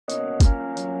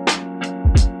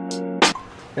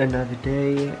Another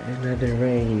day, another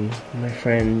rain, my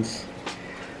friends.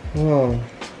 Oh.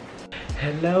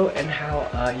 Hello and how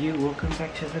are you? Welcome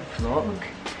back to the vlog.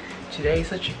 Today is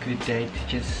such a good day to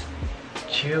just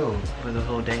chill for the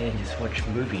whole day and just watch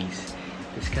movies.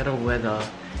 This kind of weather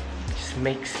just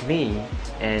makes me,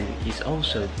 and it's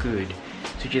also good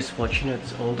to just watch,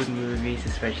 those older movies,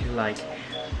 especially like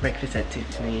Breakfast at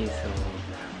Tiffany's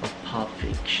or Pulp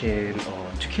Fiction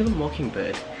or To Kill a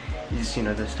Mockingbird. Is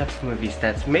those type of movies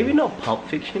that's maybe not Pulp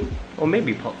Fiction or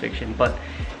maybe Pulp Fiction, but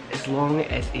as long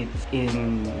as it's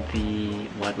in the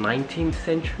 19th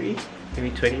century,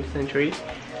 maybe 20th century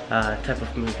type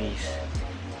of movies,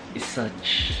 is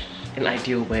such an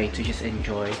ideal way to just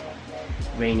enjoy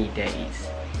rainy days.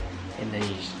 And then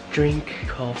you just drink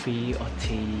coffee or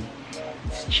tea,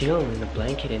 just chill in a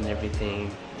blanket and everything,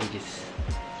 and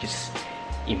just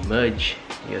immerse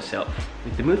yourself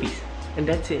with the movies, and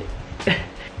that's it.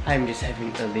 I'm just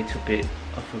having a little bit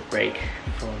of a break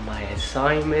from my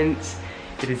assignments.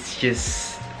 It is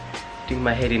just doing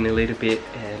my head in a little bit,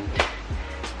 and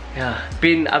yeah,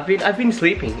 I've been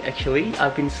sleeping actually.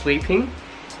 I've been sleeping,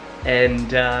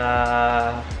 and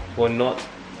well, not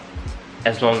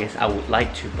as long as I would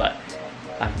like to, but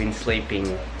I've been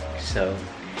sleeping, so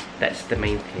that's the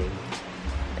main thing.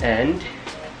 And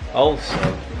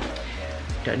also,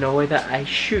 don't know whether I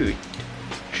should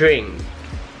drink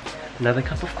another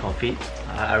cup of coffee.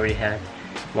 I already had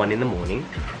one in the morning,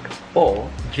 or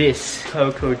this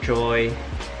Cocoa Joy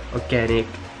organic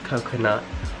coconut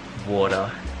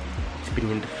water. It's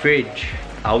been in the fridge.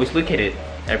 I always look at it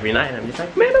every night and I'm just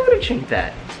like, man, I want to drink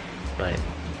that, but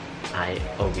I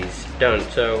always don't.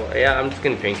 So yeah, I'm just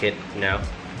gonna drink it now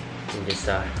and just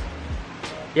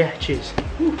yeah, cheers.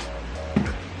 Woo.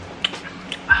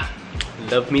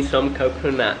 Love me some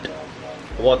coconut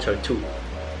water too.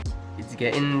 It's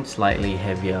getting slightly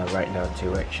heavier right now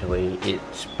too, actually. It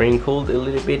sprinkled a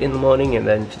little bit in the morning and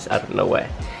then just out of nowhere.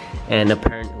 And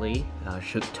apparently,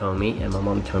 Shuk told me, and my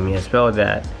mom told me as well,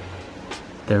 that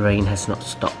the rain has not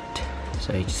stopped.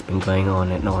 So it's just been going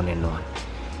on and on and on.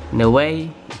 In a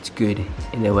way, it's good.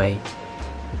 In a way,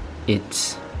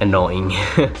 it's annoying.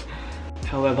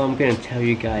 However, I'm gonna tell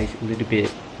you guys a little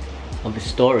bit of a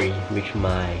story which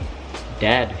my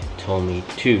dad told me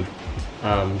too.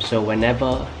 So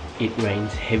whenever it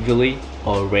rains heavily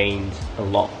or rains a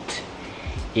lot,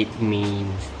 it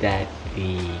means that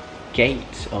the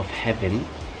gates of heaven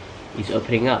is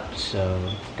opening up so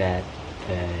that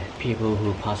the people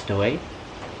who passed away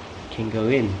can go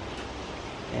in.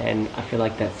 And I feel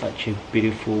like that's such a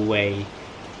beautiful way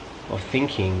of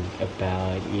thinking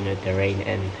about the rain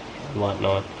and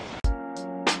whatnot.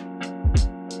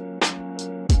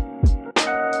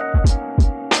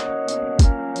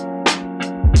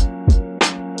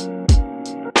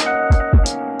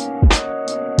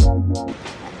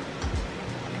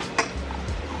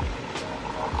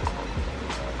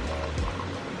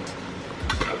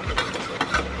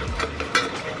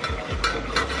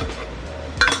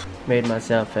 Made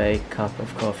myself a cup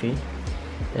of coffee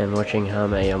and watching How I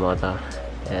Met Your Mother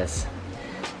as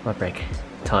my break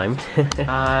time.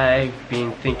 I've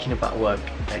been thinking about work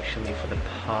actually for the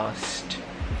past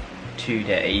 2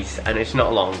 days. I know it's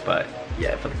not long, but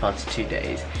yeah, for the past 2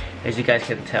 days. As you guys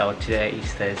can tell, today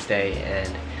is Thursday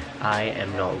and I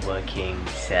am not working,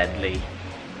 sadly.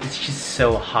 It's just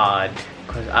so hard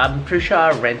because I'm pretty sure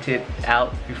I rented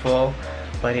out before,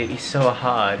 but it is so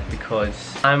hard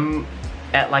because I'm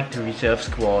at like the reserve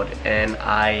squad and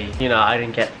I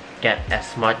didn't get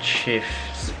as much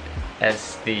shifts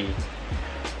as the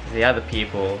other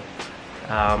people.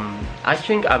 I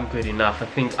think I'm good enough. I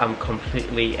think I'm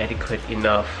completely adequate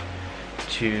enough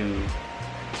to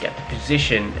get the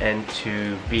position and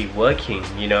to be working,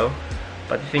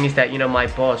 But the thing is that my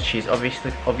boss, she's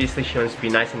obviously she wants to be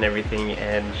nice and everything,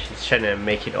 and she's trying to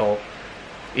make it all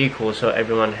equal so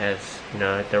everyone has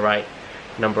the right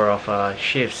number of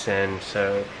shifts, and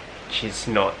so she's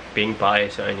not being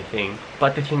biased or anything.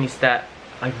 But the thing is that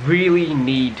I really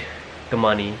need the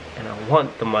money and I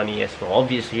want the money as well.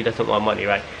 Obviously he doesn't want money,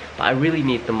 right? But I really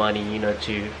need the money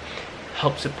to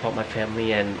help support my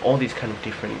family and all these kind of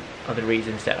different other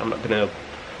reasons that I'm not gonna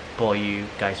bore you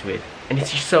guys with. And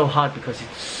it's just so hard because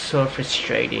it's so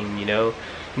frustrating,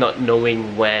 not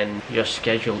knowing when your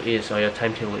schedule is or your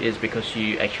timetable is, because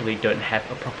you actually don't have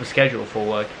a proper schedule for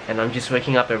work. And I'm just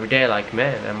waking up every day like,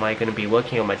 man, am I going to be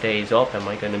working on my days off? Am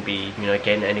I going to be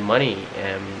getting any money?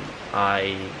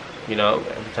 Every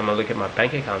time I look at my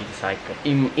bank account, it's like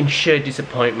in sheer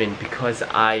disappointment because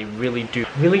I really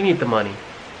need the money.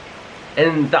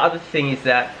 And the other thing is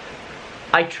that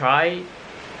I try,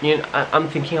 I'm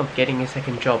thinking of getting a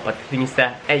second job, but the thing is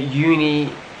that at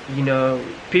uni you know,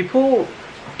 people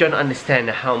don't understand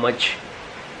how much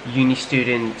uni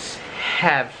students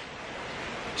have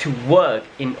to work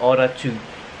in order to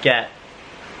get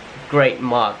great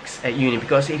marks at uni,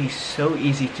 because it is so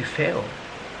easy to fail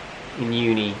in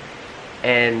uni.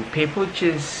 And people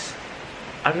just,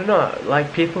 I don't know,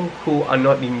 like people who are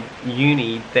not in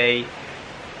uni, they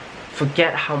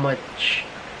forget how much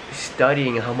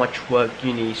studying, how much work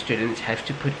uni students have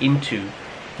to put into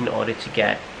in order to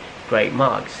get great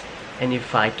marks. And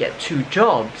if I get 2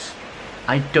 jobs,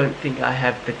 I don't think I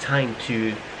have the time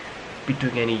to be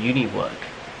doing any uni work,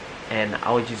 and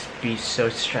I'll just be so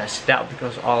stressed out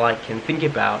because all I can think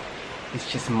about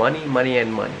is just money, money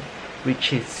and money,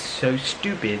 which is so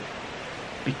stupid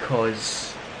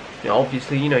because, you know,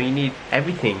 obviously, you know, you need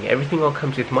everything all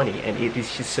comes with money, and it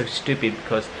is just so stupid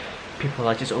because people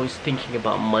are just always thinking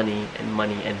about money and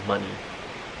money and money,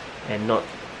 and not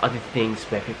other things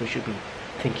where people should be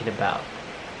thinking about.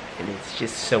 And it's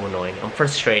just so annoying. I'm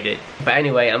frustrated. But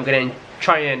anyway, I'm gonna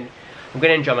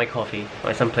enjoy my coffee.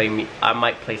 I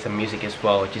might play some music as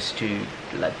well, just to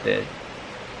let the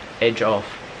edge off,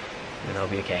 and I'll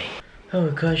be okay. Oh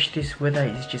gosh, this weather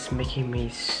is just making me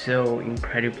so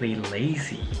incredibly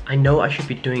lazy. I know I should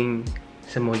be doing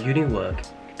some more uni work,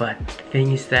 but the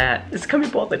thing is that it's can't be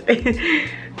bothered.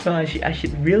 So I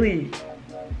should really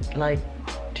like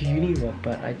do uni work,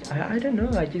 but I don't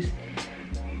know. I just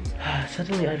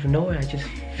suddenly out of nowhere I just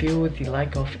feel the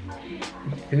lack of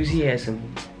enthusiasm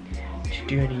to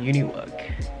do any uni work,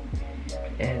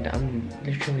 and I'm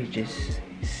literally just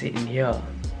sitting here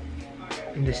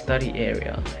in the study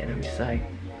area, and I'm just like,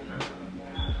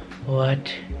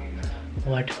 what?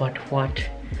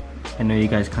 I know you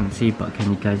guys can't see, but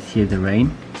can you guys hear the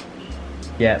rain?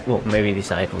 Yeah, well, maybe this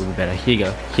side will be better. Here you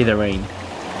go, hear the rain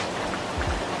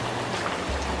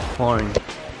pouring.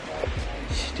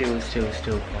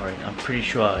 Still pouring. I'm pretty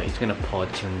sure it's gonna pour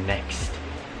till next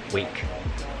week,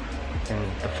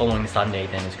 and the following Sunday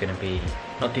then it's gonna be,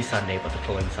 not this Sunday but the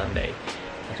following Sunday,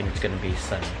 I think it's gonna be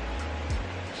sunny.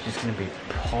 It's just gonna be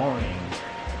pouring.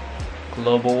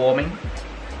 Global warming.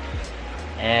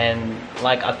 And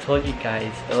like I told you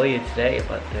guys earlier today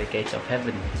about the gates of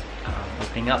heaven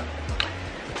opening up,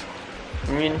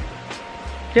 I mean,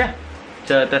 yeah,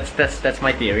 so that's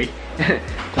my theory.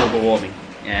 Global warming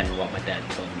and what my dad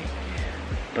told me.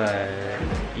 But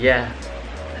yeah,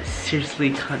 I seriously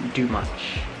can't do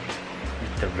much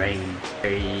with the rain.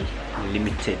 Very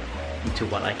limited into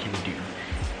what I can do.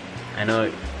 I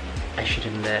know I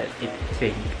shouldn't let it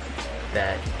think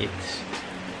that it's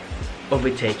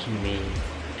overtaking me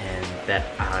and that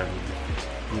I'm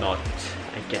not,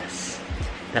 I guess,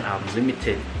 that I'm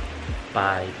limited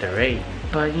by the rain.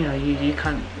 But you know, you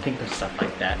can't think of stuff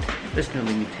like that. There's no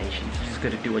limitations. You just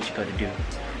gotta do what you gotta do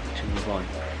to move on.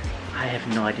 I have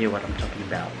no idea what I'm talking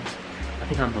about. I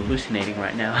think I'm hallucinating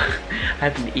right now. I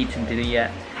haven't eaten dinner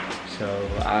yet, so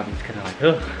I'm just kinda like,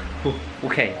 oh,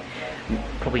 okay.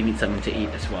 Probably need something to eat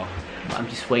as well. But I'm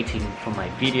just waiting for my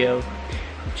video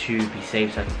to be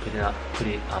saved so I can put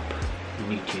it up on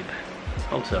YouTube.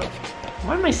 Also,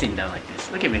 why am I sitting down like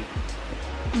this? Look at me.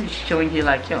 I'm just chilling here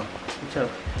like, yo, what's up?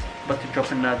 About to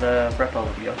drop another wrap-up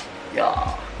video. Yeah.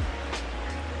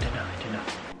 I don't know.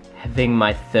 Having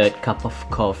my 3rd cup of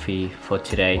coffee for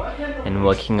today and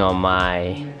working on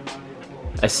my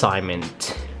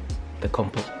assignment,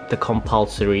 the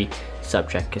compulsory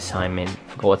subject assignment.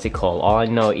 Forgot what's it called. All I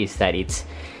know is that it's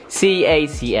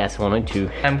CACS 102.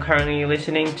 I'm currently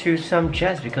listening to some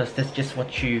jazz because that's just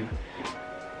what you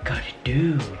gotta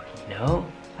do, you know?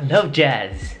 I love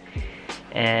jazz.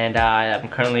 And I'm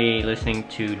currently listening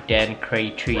to Dan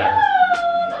Cray Trio.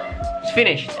 It's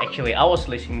finished actually. I was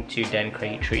listening to Dan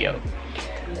Cray Trio.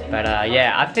 But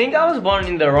yeah, I think I was born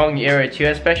in the wrong era too,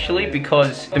 especially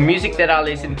because the music that I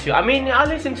listen to, I mean, I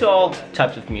listen to all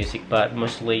types of music, but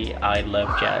mostly I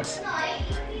love jazz.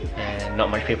 And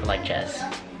not much people like jazz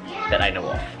that I know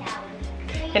of.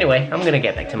 Anyway, I'm gonna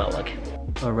get back to my work.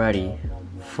 Alrighty,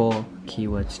 4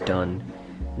 keywords done.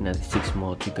 Another 6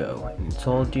 more to go, and it's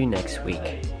all due next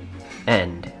week.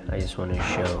 And I just want to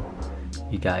show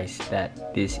you guys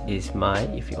that this is my,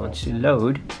 if you want to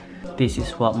load, this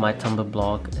is what my Tumblr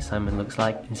blog assignment looks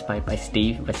like, inspired by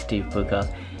Steve Booker.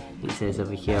 It says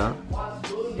over here,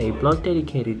 a blog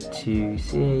dedicated to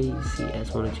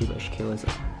CACS 102 killers,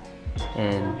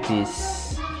 and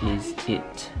this is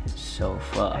it so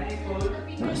far.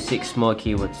 Got 6 more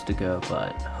keywords to go,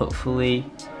 but hopefully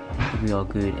it'll be all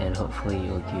good, and hopefully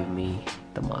it'll give me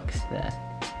the marks that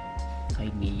I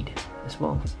need as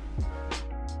well.